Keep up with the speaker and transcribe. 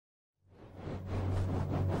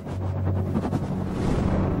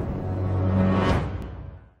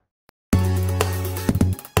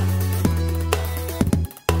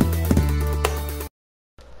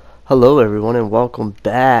Hello everyone and welcome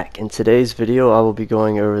back. In today's video I will be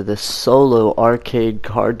going over the solo arcade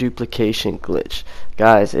car duplication glitch.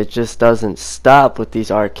 Guys, it just doesn't stop with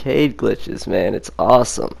these arcade glitches, man. It's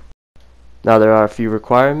awesome. Now there are a few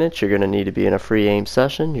requirements. You're going to need to be in a free aim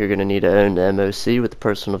session. You're going to need to own the MOC with the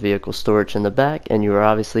personal vehicle storage in the back, and you are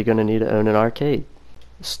obviously going to need to own an arcade.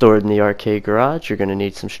 Stored in the arcade garage, you're going to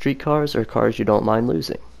need some street cars or cars you don't mind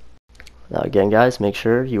losing. Now again guys, make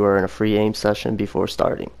sure you are in a free aim session before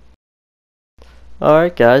starting.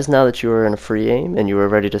 Alright guys, now that you are in a free aim and you are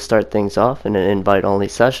ready to start things off in an invite only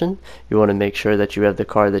session, you want to make sure that you have the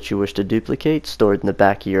car that you wish to duplicate stored in the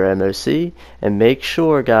back of your MOC, and make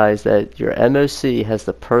sure guys that your MOC has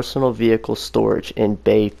the personal vehicle storage in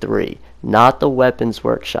Bay 3, not the weapons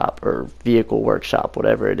workshop or vehicle workshop,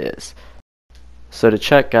 whatever it is. So to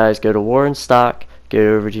check guys, go to War and Stock,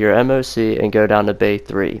 go over to your MOC and go down to Bay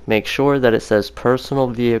 3. Make sure that it says personal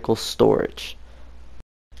vehicle storage.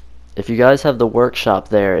 If you guys have the workshop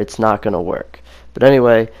there, it's not going to work. But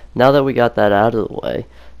anyway, now that we got that out of the way,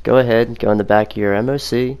 go ahead and go in the back of your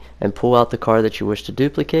MOC and pull out the car that you wish to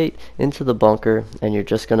duplicate into the bunker, and you're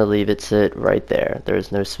just going to leave it sit right there. There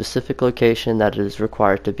is no specific location that it is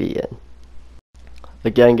required to be in.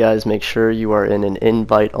 Again guys, make sure you are in an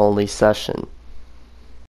invite only session.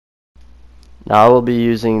 Now I will be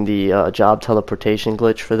using the job teleportation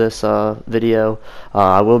glitch for this video.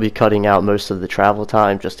 I will be cutting out most of the travel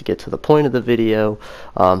time just to get to the point of the video.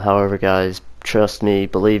 However guys, trust me,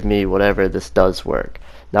 believe me, whatever, this does work.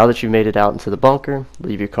 Now that you've made it out into the bunker,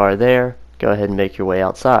 leave your car there, go ahead and make your way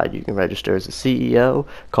outside. You can register as a CEO,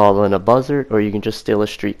 call in a buzzard, or you can just steal a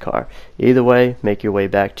streetcar. Either way, make your way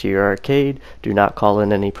back to your arcade. Do not call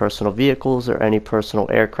in any personal vehicles or any personal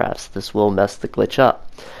aircrafts. This will mess the glitch up.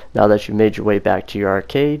 Now that you've made your way back to your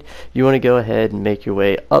arcade, you want to go ahead and make your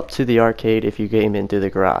way up to the arcade if you came in through the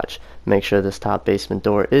garage. Make sure this top basement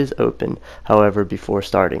door is open, however, before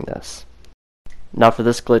starting this. Now for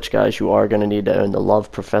this glitch guys, you are going to need to own the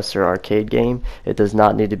Love Professor arcade game. It does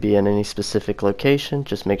not need to be in any specific location,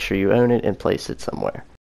 just make sure you own it and place it somewhere.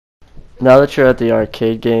 Now that you're at the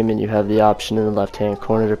arcade game and you have the option in the left hand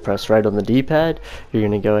corner to press right on the D-pad, you're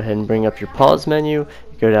going to go ahead and bring up your pause menu,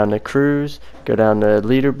 go down to Cruise, go down to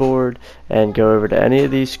Leaderboard, and go over to any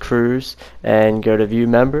of these crews and go to View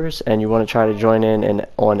Members, and you want to try to join in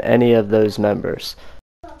on any of those members.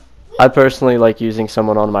 I personally like using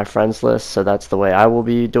someone on my friends list, so that's the way I will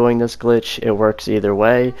be doing this glitch. It works either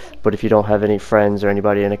way, but if you don't have any friends or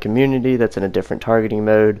anybody in a community that's in a different targeting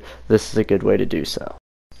mode, this is a good way to do so.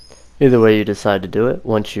 Either way you decide to do it,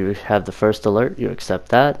 once you have the first alert, you accept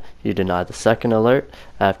that. You deny the second alert.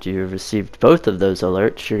 After you've received both of those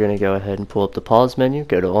alerts, you're going to go ahead and pull up the pause menu,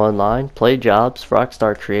 go to Online, Play Jobs,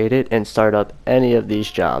 Rockstar Created, and start up any of these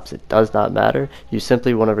jobs. It does not matter. You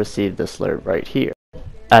simply want to receive this alert right here.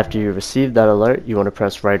 After you receive that alert, you want to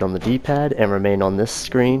press right on the D-pad and remain on this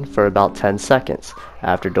screen for about 10 seconds.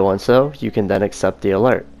 After doing so, you can then accept the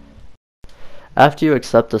alert. After you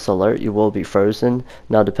accept this alert, you will be frozen.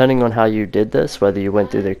 Now depending on how you did this, whether you went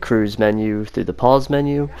through the cruise menu, through the pause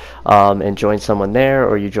menu, and joined someone there,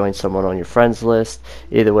 or you joined someone on your friends list,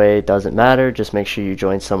 either way it doesn't matter. Just make sure you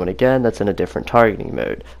join someone again that's in a different targeting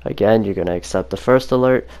mode. Again, you're going to accept the first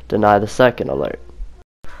alert, deny the second alert.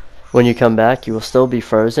 When you come back, you will still be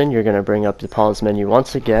frozen. You're going to bring up the pause menu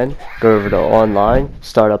once again, go over to Online,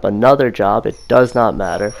 start up another job. It does not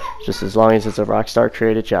matter, just as long as it's a Rockstar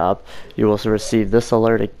created job. You will also receive this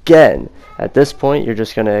alert again. At this point, you're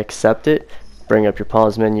just going to accept it, bring up your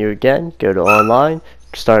pause menu again, go to Online,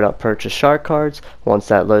 start up purchase shark cards. Once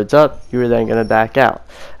that loads up, you are then going to back out.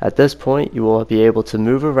 At this point, you will be able to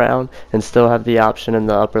move around and still have the option in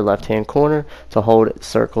the upper left hand corner to hold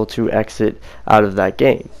circle to exit out of that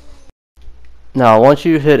game. Now once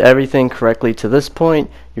you hit everything correctly to this point,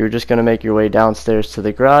 you're just going to make your way downstairs to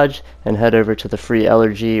the garage and head over to the free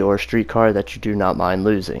ELERGY or streetcar that you do not mind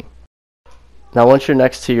losing. Now once you're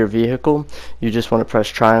next to your vehicle, you just want to press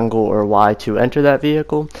triangle or Y to enter that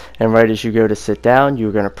vehicle, and right as you go to sit down,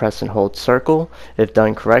 you're going to press and hold circle. If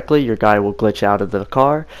done correctly, your guy will glitch out of the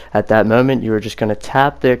car. At that moment, you are just going to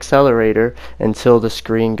tap the accelerator until the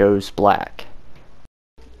screen goes black.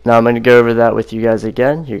 Now I'm going to go over that with you guys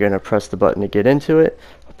again. You're going to press the button to get into it,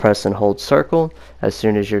 press and hold circle. As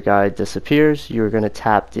soon as your guy disappears, you're going to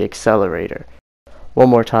tap the accelerator. One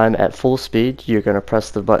more time at full speed, you're going to press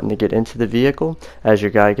the button to get into the vehicle. As your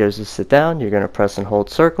guy goes to sit down, you're going to press and hold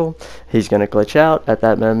circle. He's going to glitch out. At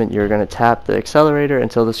that moment, you're going to tap the accelerator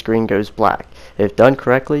until the screen goes black. If done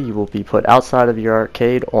correctly, you will be put outside of your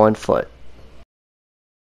arcade on foot.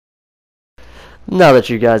 Now that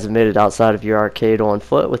you guys have made it outside of your arcade on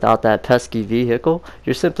foot without that pesky vehicle,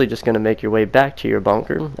 you're simply just going to make your way back to your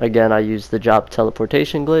bunker. Again, I used the job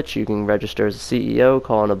teleportation glitch. You can register as a CEO,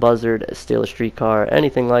 call in a buzzard, steal a streetcar,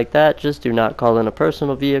 anything like that. Just do not call in a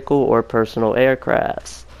personal vehicle or personal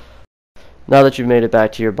aircrafts. Now that you've made it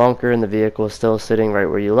back to your bunker and the vehicle is still sitting right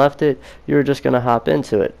where you left it, you're just going to hop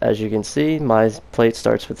into it. As you can see, my plate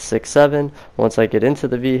starts with 6-7. Once I get into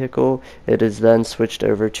the vehicle, it is then switched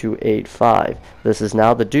over to 8-5. This is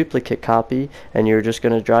now the duplicate copy, and you're just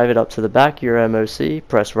going to drive it up to the back of your MOC,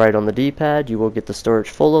 press right on the D-pad, you will get the storage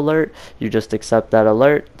full alert. You just accept that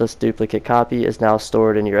alert. This duplicate copy is now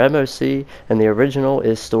stored in your MOC, and the original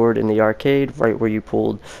is stored in the arcade right where you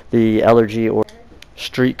pulled the ELERGY or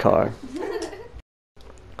streetcar.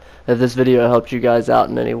 If this video helped you guys out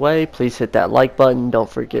in any way, please hit that like button. Don't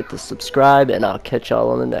forget to subscribe, and I'll catch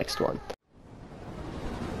y'all on the next one.